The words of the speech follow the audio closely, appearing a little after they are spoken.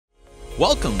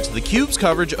Welcome to theCUBE's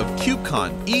coverage of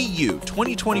KubeCon EU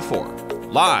 2024,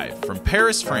 live from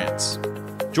Paris, France.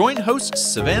 Join hosts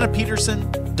Savannah Peterson,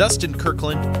 Dustin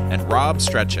Kirkland, and Rob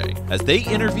Strechay as they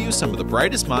interview some of the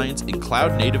brightest minds in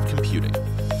cloud-native computing.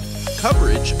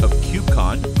 Coverage of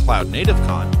KubeCon Cloud Native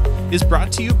Con is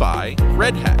brought to you by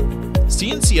Red Hat,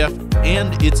 CNCF,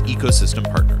 and its ecosystem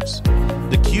partners.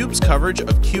 theCUBE's coverage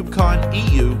of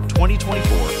KubeCon EU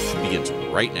 2024 begins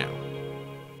right now.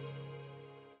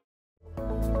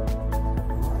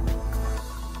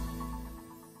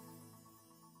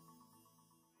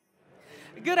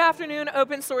 Good afternoon,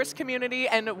 open source community,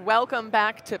 and welcome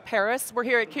back to Paris. We're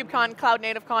here at KubeCon Cloud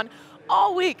Native Con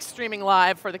all week, streaming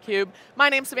live for theCUBE. My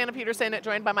name's Savannah Peterson,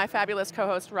 joined by my fabulous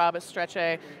co-host, Rob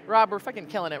Strechay. Rob, we're fucking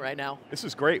killing it right now. This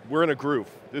is great. We're in a groove.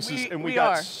 We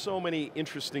got so many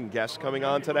interesting guests coming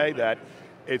on today that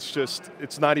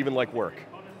it's not even like work.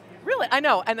 Really, I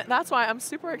know, and that's why I'm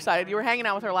super excited. You were hanging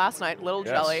out with her last night, Little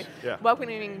Jelly. Yeah.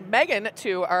 Welcoming Megan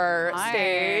to our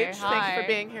stage. Hi. Thank you for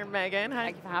being here, Megan. Hi.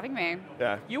 Thank you for having me.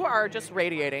 Yeah. You are just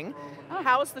radiating.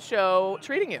 How's the show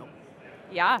treating you?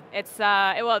 Yeah,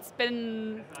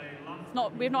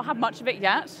 we've not had much of it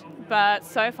yet, but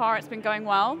so far it's been going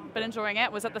well. Been enjoying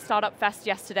it. Was at the Startup Fest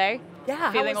yesterday.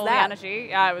 Yeah, feeling all the energy.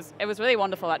 Yeah, it was really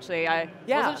wonderful actually. I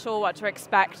wasn't sure what to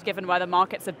expect given where the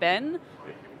markets have been.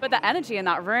 But the energy in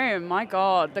that room, my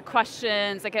God, the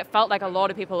questions, it felt like a lot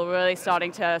of people were really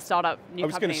starting to start up new companies. I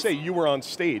was going to say, you were on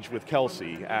stage with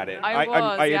Kelsey at it.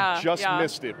 I had just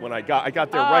missed it when I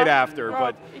got there right after.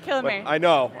 Rob, you're killing me. I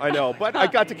know. But I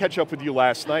got to catch up with you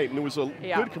last night, and it was a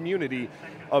good community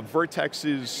of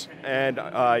Vertex's and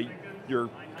your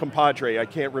compadre, I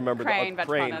can't remember. Crane.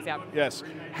 Yes,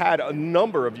 had a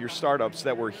number of your startups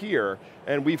that were here,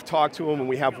 and we've talked to them, and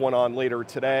we have one on later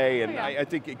today, and I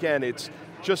think, again, it's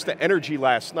just the energy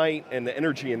last night and the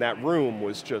energy in that room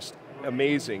was just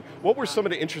amazing. What were some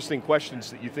of the interesting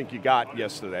questions that you think you got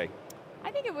yesterday?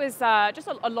 I think it was just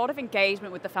a lot of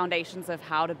engagement with the foundations of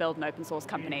how to build an open source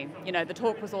company. You know, the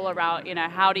talk was all about,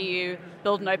 how do you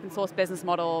build an open source business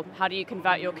model? How do you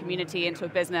convert your community into a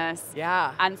business?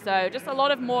 Yeah. And so just a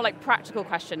lot of more practical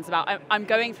questions about, I'm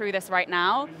going through this right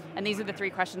now, and these are the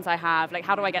 3 questions I have.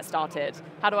 How do I get started?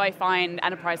 How do I find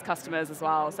enterprise customers as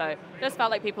well? So it just felt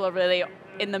like people are really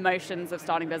in the motions of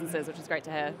starting businesses, which is great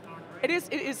to hear. It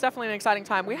is definitely an exciting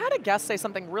time. We had a guest say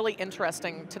something really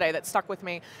interesting today that stuck with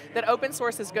me, that open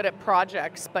source is good at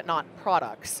projects, but not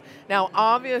products. Now,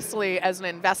 obviously, as an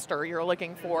investor, you're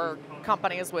looking for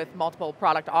companies with multiple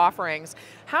product offerings.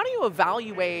 How do you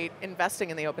evaluate investing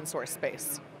in the open source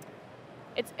space?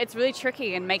 It's really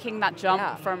tricky, and making that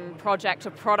jump from project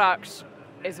to product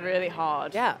is really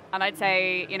hard. Yeah. And I'd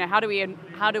say, how do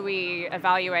we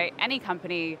evaluate any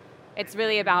company? It's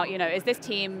really about, is this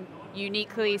team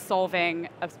uniquely solving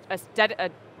a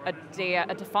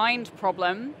defined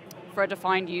problem for a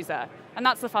defined user. And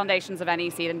that's the foundations of any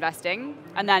seed investing.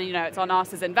 And then it's on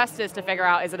us as investors to figure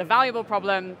out, is it a valuable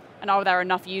problem, and are there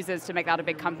enough users to make that a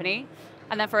big company?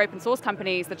 And then for open source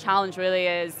companies, the challenge really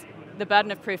is the burden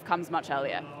of proof comes much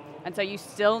earlier. And so you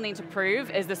still need to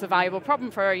prove, is this a valuable problem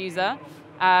for a user?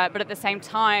 But at the same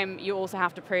time, you also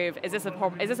have to prove, is this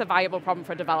a valuable problem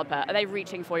for a developer? Are they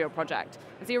reaching for your project?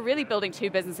 And so you're really building 2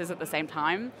 businesses at the same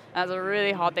time. And that's a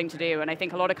really hard thing to do. And I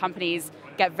think a lot of companies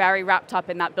get very wrapped up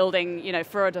in that building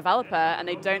for a developer, and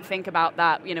they don't think about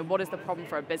that, what is the problem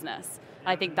for a business? And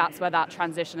I think that's where that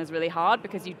transition is really hard,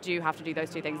 because you do have to do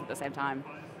those 2 things at the same time.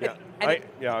 Yeah,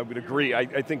 I would agree.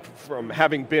 I think from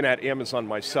having been at Amazon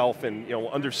myself and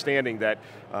understanding that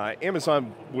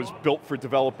Amazon was built for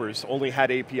developers, only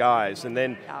had APIs, and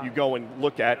then you go and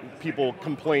look at, people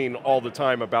complain all the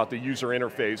time about the user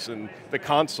interface and the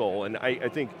console, and I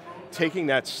think taking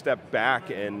that step back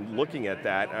and looking at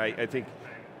that, I think,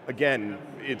 again,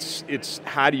 it's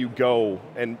how do you go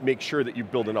and make sure that you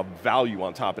build enough value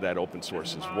on top of that open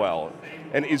source as well.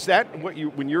 And is that what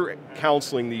when you're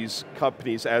counseling these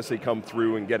companies as they come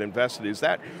through and get invested, is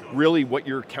that really what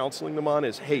you're counseling them on,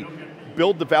 is, hey,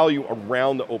 build the value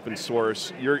around the open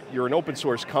source, you're an open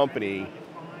source company,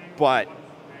 but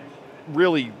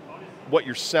really what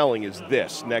you're selling is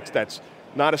this, that's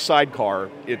not a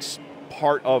sidecar, it's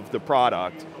part of the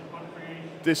product.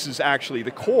 This is actually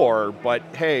the core,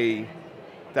 but hey,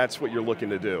 that's what you're looking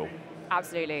to do.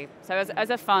 Absolutely. So as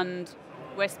a fund,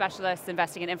 we're specialists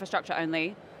investing in infrastructure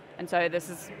only, and so this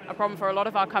is a problem for a lot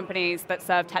of our companies that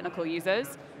serve technical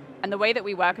users. And the way that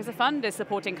we work as a fund is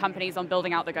supporting companies on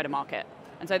building out the go-to-market.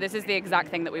 And so this is the exact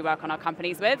thing that we work on our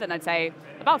companies with, and I'd say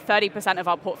about 30% of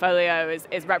our portfolio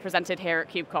is represented here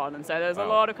at KubeCon, and so there's a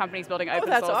lot of companies building open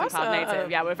source and cloud native.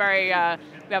 Yeah, we're very,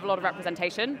 we have a lot of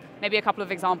representation. Maybe a couple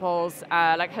of examples,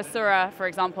 like Hasura, for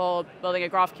example, building a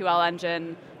GraphQL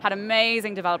engine, had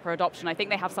amazing developer adoption. I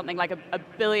think they have something like a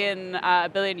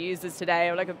billion users today,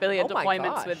 or like a billion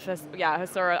deployments with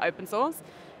Hasura open source.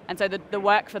 And so the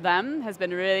work for them has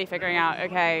been really figuring out,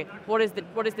 okay, what is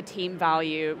the team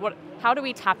value? How do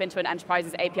we tap into an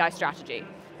enterprise's API strategy?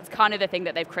 It's kind of the thing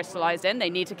that they've crystallized in. They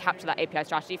need to capture that API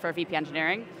strategy for a VP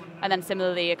engineering. And then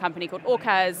similarly, a company called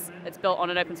Orcas, it's built on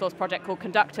an open source project called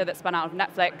Conductor that spun out of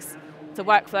Netflix. It's a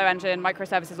workflow engine,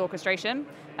 microservices orchestration.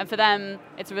 And for them,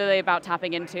 it's really about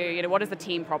tapping into, what is the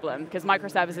team problem? Because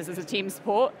microservices is a team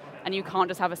sport, and you can't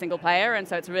just have a single player, and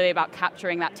so it's really about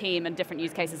capturing that team and different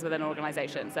use cases within an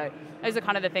organization. So those are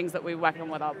kind of the things that we work on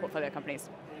with our portfolio companies.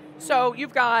 So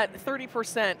you've got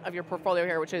 30% of your portfolio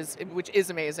here, which is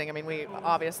amazing. I mean, we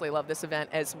obviously love this event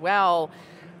as well.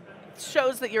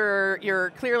 Shows that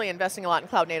you're clearly investing a lot in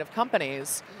cloud native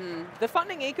companies. The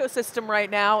funding ecosystem right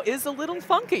now is a little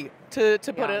funky, to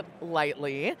put it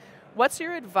lightly. What's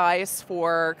your advice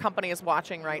for companies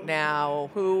watching right now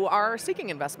who are seeking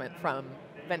investment from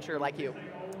venture like you?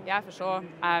 Yeah, for sure.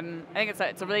 I think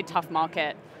it's a really tough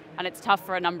market, and it's tough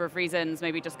for a number of reasons.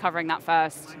 Maybe just covering that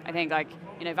first. I think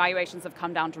valuations have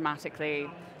come down dramatically.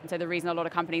 And so the reason a lot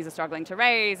of companies are struggling to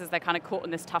raise is they're kind of caught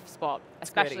in this tough spot,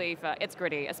 especially it's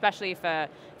gritty, especially if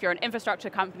you're an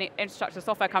infrastructure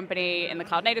software company in the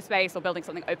cloud native space or building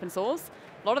something open source.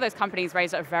 A lot of those companies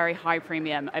raised at a very high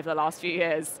premium over the last few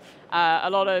years.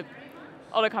 A lot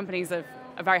of companies are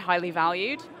very highly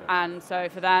valued, and so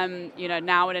for them,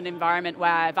 now in an environment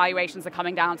where valuations are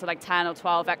coming down to like 10 or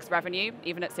 12x revenue,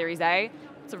 even at Series A,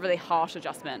 it's a really harsh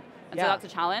adjustment. And so that's a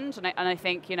challenge, and I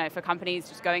think for companies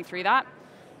just going through that,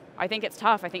 I think it's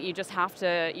tough. I think you just have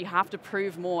to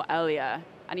prove more earlier,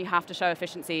 and you have to show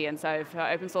efficiency. And so for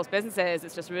open source businesses,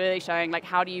 it's just really showing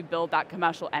how do you build that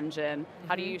commercial engine?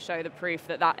 How do you show the proof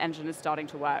that that engine is starting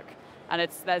to work? And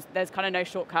there's kind of no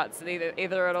shortcuts. Either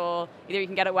you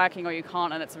can get it working or you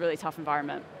can't, and it's a really tough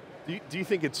environment. Do you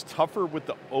think it's tougher with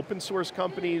the open source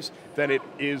companies than it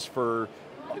is for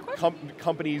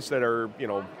companies that are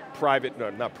private, no,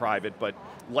 not private, but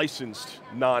licensed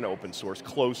non-open source,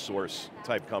 closed source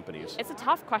type companies? It's a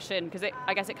tough question because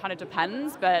I guess it kind of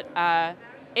depends, but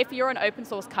if you're an open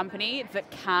source company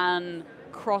that can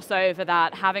cross over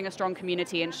that, having a strong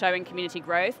community and showing community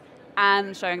growth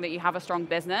and showing that you have a strong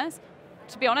business,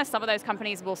 to be honest, some of those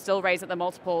companies will still raise at the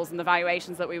multiples and the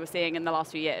valuations that we were seeing in the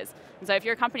last few years. And so if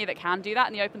you're a company that can do that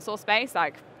in the open source space,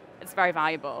 it's very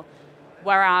valuable.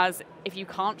 Whereas if you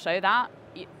can't show that,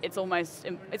 it's almost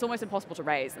impossible to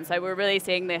raise. And so we're really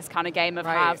seeing this kind of game of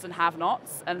haves and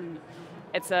have-nots, and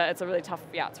it's a really tough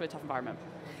environment.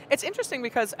 It's interesting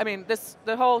because,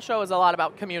 the whole show is a lot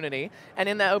about community, and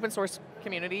in the open source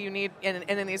community, you need, and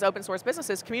in these open source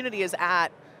businesses, community is at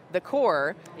the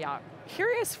core. Yeah.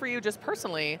 Curious for you just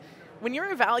personally, when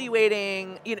you're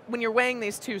evaluating, when you're weighing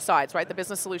these two sides, right, the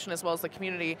business solution as well as the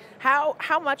community,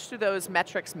 how much do those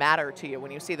metrics matter to you when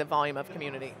you see the volume of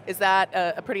community? Is that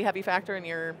a pretty heavy factor in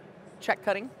your check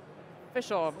cutting? For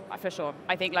sure.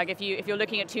 I think if you're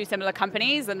looking at two similar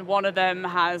companies and one of them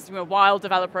has wild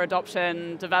developer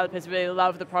adoption, developers really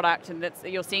love the product, and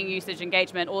you're seeing usage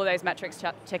engagement, all of those metrics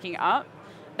ticking up,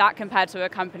 that compared to a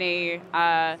company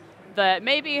that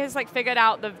maybe has figured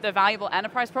out the valuable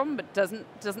enterprise problem but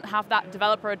doesn't have that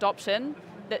developer adoption.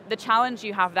 The challenge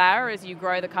you have there as you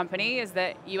grow the company is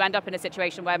that you end up in a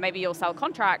situation where maybe you'll sell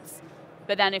contracts,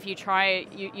 but then if you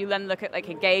then look at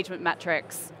engagement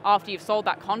metrics after you've sold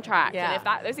that contract, and if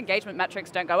those engagement metrics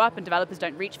don't go up and developers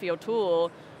don't reach for your tool,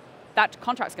 that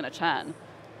contract's going to churn.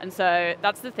 And so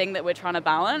that's the thing that we're trying to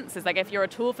balance, is if you're a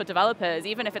tool for developers,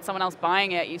 even if it's someone else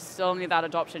buying it, you still need that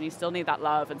adoption, you still need that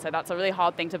love. And so that's a really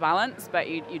hard thing to balance, but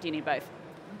you do need both.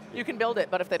 You can build it,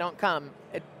 but if they don't come,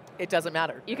 it doesn't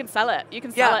matter. You can sell it. You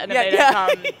can sell it, and if they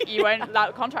don't come,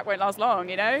 that contract won't last long,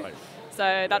 Right.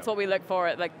 So that's what we look for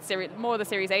at more the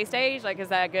Series A stage. Is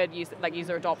there good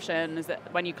user adoption? Is it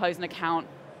when you close an account,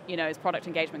 is product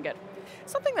engagement good?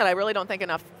 Something that I really don't think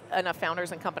enough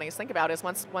founders and companies think about is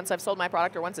once I've sold my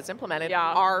product or once it's implemented,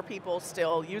 are people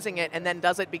still using it, and then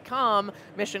does it become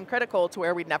mission critical to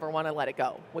where we'd never want to let it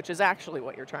go, which is actually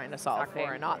what you're trying to solve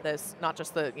for, and not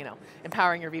just the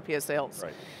empowering your VP of sales.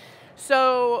 Right.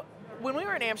 So when we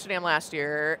were in Amsterdam last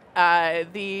year,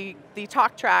 the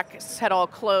talk tracks had all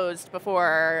closed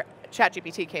before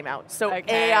ChatGPT came out. So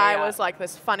AI was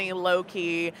this funny,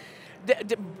 low-key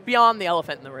beyond the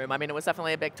elephant in the room. I mean, it was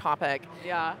definitely a big topic.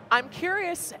 Yeah. I'm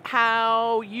curious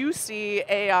how you see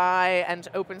AI and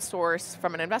open source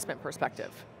from an investment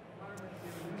perspective.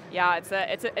 Yeah,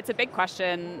 it's a big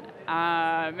question.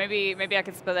 Maybe I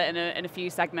could split it in a few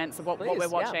segments of what we're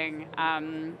watching. Yeah.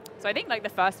 So I think like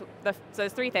so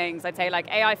there's three things. I'd say like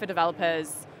AI for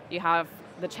developers. You have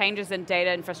the changes in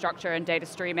data infrastructure and data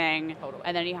streaming,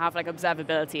 and then you have like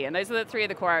observability. And those are the three of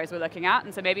the core areas we're looking at.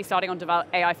 And so maybe starting on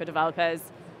AI for developers,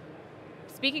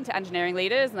 speaking to engineering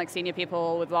leaders and like senior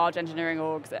people with large engineering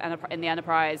orgs in the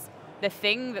enterprise, the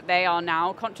thing that they are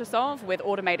now conscious of with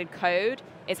automated code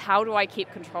is how do I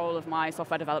keep control of my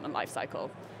software development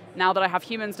lifecycle? Now that I have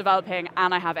humans developing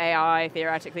and I have AI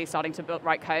theoretically starting to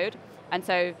write code. And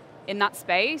so in that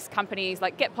space, companies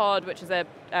like Gitpod, which is a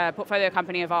portfolio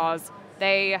company of ours,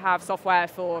 they have software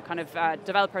for kind of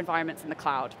developer environments in the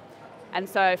cloud. And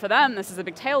so for them, this is a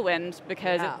big tailwind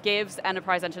because it gives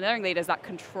enterprise engineering leaders that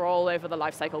control over the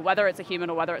lifecycle. Whether it's a human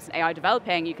or whether it's an AI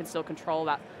developing, you can still control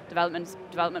that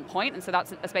development point. And so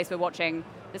that's a space we're watching.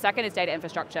 The second is data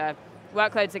infrastructure.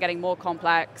 Workloads are getting more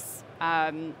complex.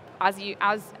 As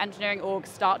engineering orgs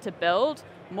start to build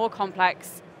more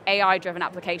complex AI-driven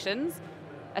applications,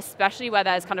 especially where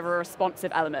there's kind of a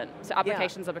responsive element. So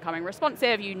applications are becoming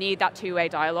responsive, you need that two-way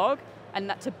dialogue, and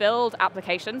that to build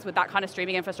applications with that kind of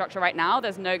streaming infrastructure right now,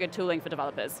 there's no good tooling for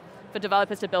developers. For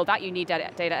developers to build that, you need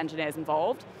data engineers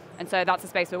involved, and so that's a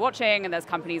space we're watching, and there's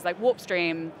companies like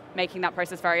WarpStream making that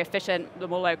process very efficient,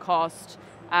 more low cost,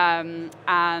 and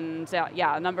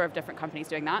a number of different companies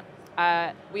doing that.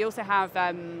 We also have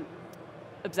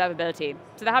observability.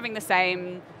 So they're having the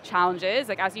same challenges,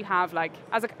 like as you have, like,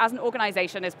 as an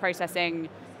organization is processing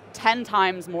 10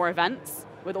 times more events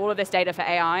with all of this data for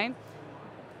AI,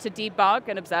 to debug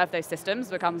and observe those systems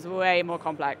becomes way more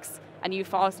complex. And you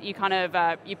project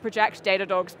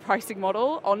Datadog's pricing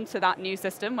model onto that new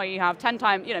system where you have 10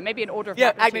 times, maybe an order of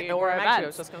magnitude more events. I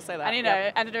was just going to say that. And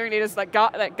engineering leaders like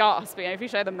gasp, if you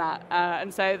show them that.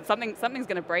 And so something's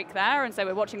going to break there. And so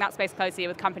we're watching that space closely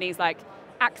with companies like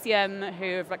Axiom,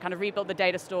 who've kind of rebuilt the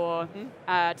data store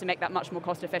to make that much more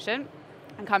cost efficient.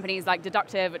 And companies like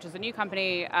Deductive, which is a new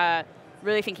company,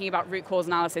 really thinking about root cause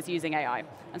analysis using AI.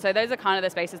 And so those are kind of the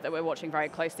spaces that we're watching very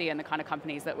closely and the kind of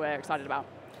companies that we're excited about.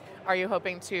 Are you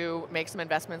hoping to make some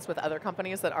investments with other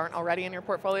companies that aren't already in your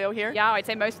portfolio here? Yeah, I'd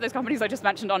say most of those companies I just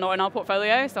mentioned are not in our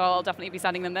portfolio, so I'll definitely be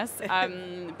sending them this.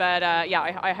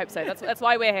 I hope so. That's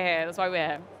why we're here. That's why we're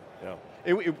here. Yeah.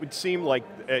 It would seem like,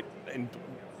 and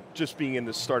just being in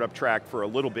the startup track for a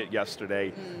little bit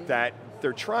yesterday, that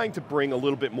they're trying to bring a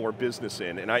little bit more business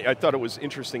in. And I thought it was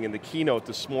interesting in the keynote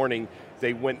this morning,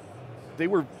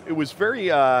 it was very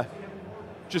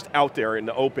just out there in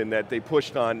the open that they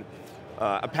pushed on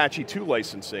Apache 2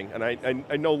 licensing, and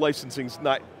I know licensing's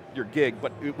not your gig,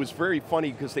 but it was very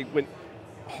funny because they went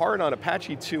hard on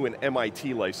Apache 2 and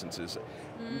MIT licenses.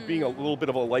 Being a little bit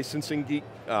of a licensing geek,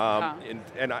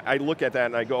 and I look at that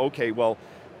and I go, okay, well,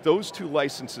 those two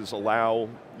licenses allow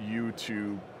you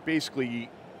to basically,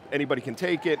 anybody can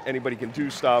take it, anybody can do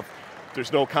stuff,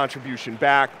 there's no contribution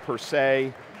back per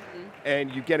se, and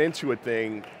you get into a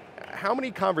thing. How many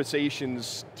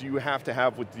conversations do you have to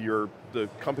have with the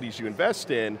companies you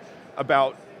invest in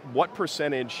about what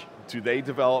percentage do they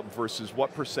develop versus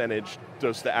what percentage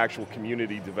does the actual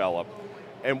community develop?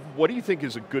 And what do you think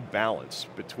is a good balance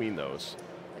between those?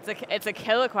 It's a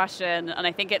killer question, and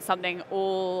I think it's something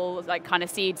all like kind of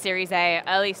seed, Series A,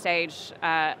 early stage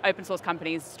open source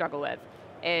companies struggle with.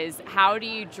 Is how do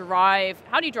you drive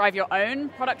your own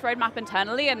product roadmap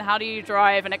internally, and how do you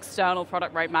drive an external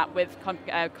product roadmap with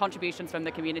contributions from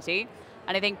the community?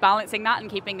 And I think balancing that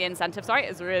and keeping the incentives right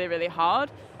is really, really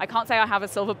hard. I can't say I have a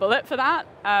silver bullet for that,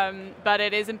 but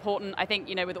it is important. I think,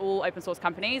 with all open source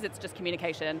companies, it's just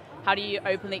communication. How do you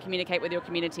openly communicate with your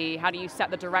community? How do you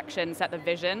set the direction, set the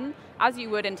vision? As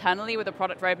you would internally with a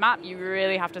product roadmap, you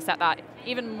really have to set that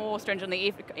even more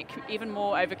stringently, even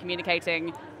more over communicating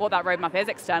what that roadmap is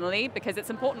externally, because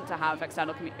it's important to have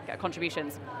external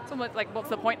contributions. It's almost like, what's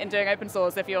the point in doing open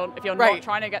source if you're not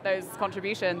trying to get those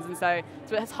contributions? And so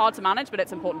it's hard to manage, but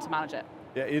it's important to manage it.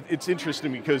 Yeah, it's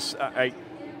interesting because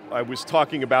I was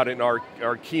talking about it in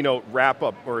our keynote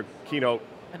wrap-up, or keynote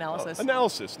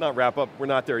analysis, not wrap-up, we're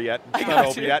not there yet, it's not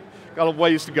over yet, got a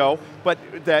ways to go, but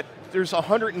that there's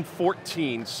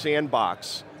 114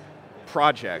 sandbox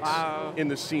projects in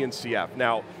the CNCF.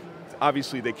 Now,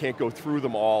 obviously they can't go through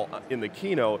them all in the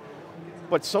keynote,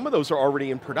 but some of those are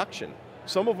already in production.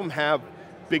 Some of them have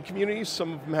big communities,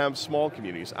 some of them have small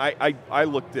communities. I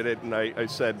looked at it and I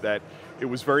said that it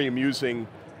was very amusing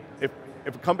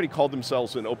if a company called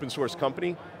themselves an open source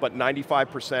company, but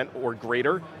 95% or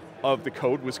greater of the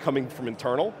code was coming from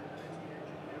internal,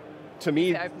 to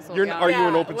me, are you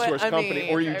an open source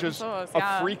company, or are you just are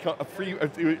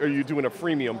you doing a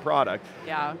freemium product?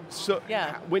 Yeah. So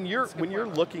when you're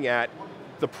looking at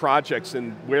the projects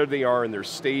and where they are in their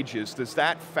stages, does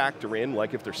that factor in,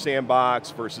 like if they're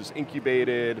sandbox versus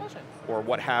incubated, or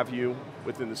what have you,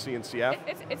 within the CNCF?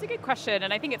 It's a good question,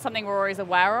 and I think it's something we're always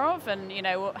aware of, and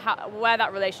where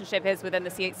that relationship is within the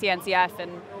CNCF,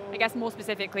 and I guess more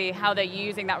specifically, how they're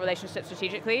using that relationship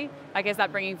strategically. Like, is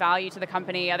that bringing value to the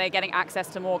company? Are they getting access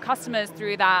to more customers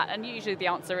through that? And usually the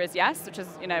answer is yes, which is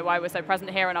why we're so present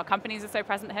here and our companies are so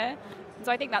present here. And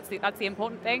so I think that's the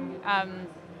important thing.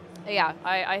 Yeah,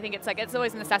 I think it's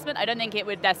always an assessment. I don't think it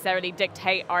would necessarily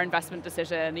dictate our investment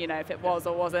decision, if it was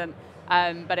or wasn't,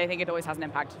 but I think it always has an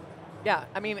impact. Yeah,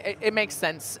 I mean, it makes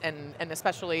sense, and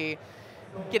especially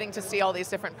getting to see all these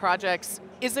different projects.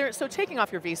 So taking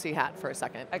off your VC hat for a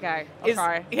second. Okay, I'll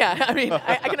try. Yeah, I mean,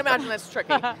 I can imagine that's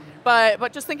tricky.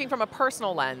 But just thinking from a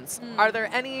personal lens, are there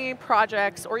any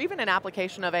projects or even an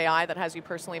application of AI that has you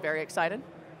personally very excited?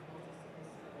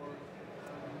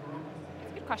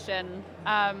 Good question.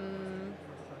 I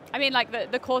mean,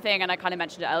 like the core thing, and I kind of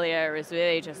mentioned it earlier, is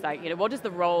really just like, what does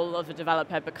the role of a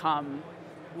developer become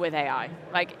with AI?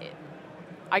 Like,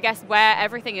 I guess where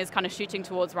everything is kind of shooting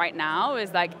towards right now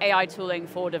is like AI tooling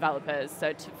for developers,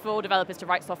 so for developers to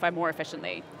write software more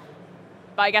efficiently.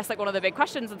 But I guess like one of the big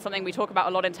questions, and something we talk about a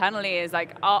lot internally, is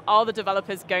like, are the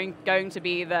developers going to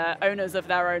be the owners of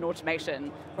their own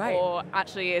automation? Right. Or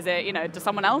actually is it, does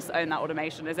someone else own that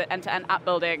automation? Is it end-to-end app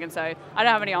building? And so I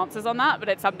don't have any answers on that, but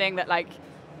it's something that like,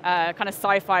 kind of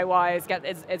sci-fi wise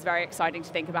is very exciting to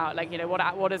think about. Like,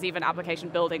 what does even application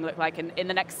building look like in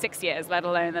the next 6 years, let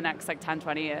alone the next like 10,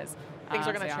 20 years? Things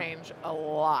are going to change a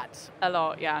lot. A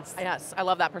lot, yes. Yes, I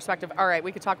love that perspective. All right,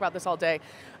 we could talk about this all day.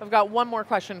 I've got one more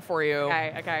question for you.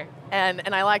 Okay.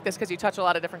 And I like this because you touch a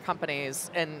lot of different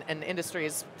companies and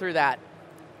industries through that.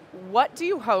 What do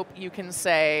you hope you can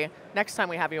say next time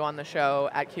we have you on the show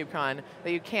at KubeCon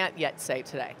that you can't yet say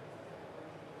today?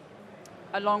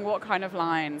 Along what kind of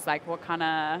lines? Like what kind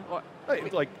of...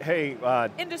 Like, hey,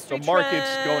 industry the market's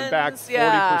trends, going back,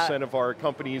 40% of our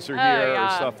companies are here, or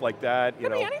stuff like that.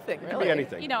 Could be anything, really. Could be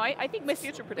anything. I think we're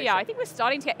future prediction. Yeah, I think we're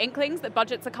starting to get inklings that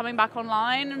budgets are coming back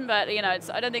online, but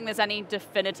I don't think there's any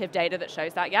definitive data that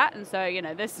shows that yet. And so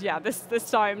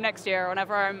this time next year,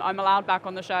 whenever I'm allowed back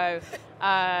on the show,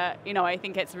 I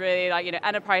think it's really like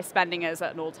enterprise spending is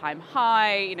at an all-time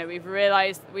high. We've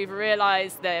realized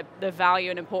the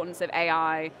value and importance of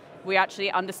AI. We actually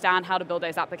understand how to build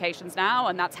those applications now,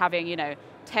 and that's having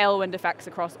tailwind effects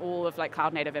across all of like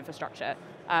cloud native infrastructure.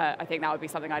 I think that would be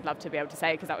something I'd love to be able to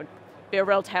say, because that would be a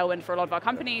real tailwind for a lot of our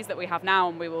companies that we have now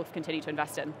and we will continue to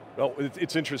invest in. Well,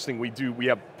 it's interesting. We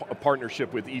have a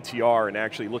partnership with ETR, and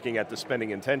actually looking at the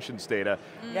spending intentions data,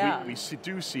 we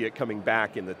do see it coming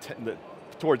back in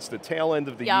towards the tail end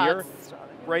of the year.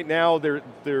 Right now,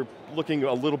 they're looking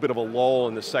a little bit of a lull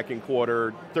in the second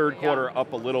quarter, third quarter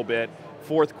up a little bit.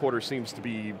 Fourth quarter seems to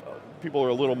be, people are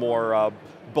a little more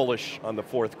bullish on the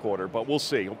fourth quarter, but we'll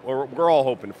see. We're all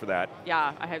hoping for that.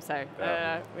 Yeah, I hope so.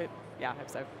 I hope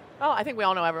so. Well, I think we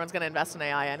all know everyone's going to invest in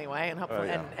AI anyway, and hopefully,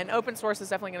 and open source is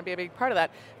definitely going to be a big part of that.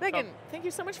 Megan, thank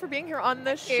you so much for being here on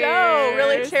the show.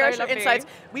 Really cherish your insights.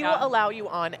 We will allow you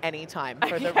on anytime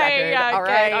for the record. All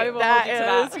right, I will hold you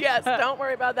to that. Yes, don't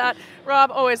worry about that. Rob,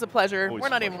 always a pleasure. Always We're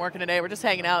not even working today. We're just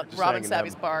hanging out. Just Rob and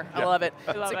Savvy's bar. Yeah. I love it.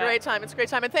 It's a great time. It's a great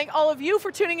time. And thank all of you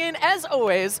for tuning in. As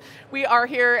always, we are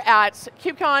here at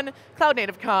KubeCon, Cloud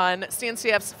Native Con,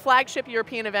 CNCF's flagship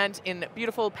European event in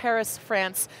beautiful Paris,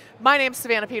 France. My name's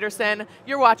Savannah Peterson.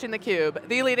 You're watching theCUBE,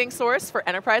 the leading source for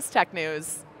enterprise tech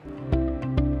news.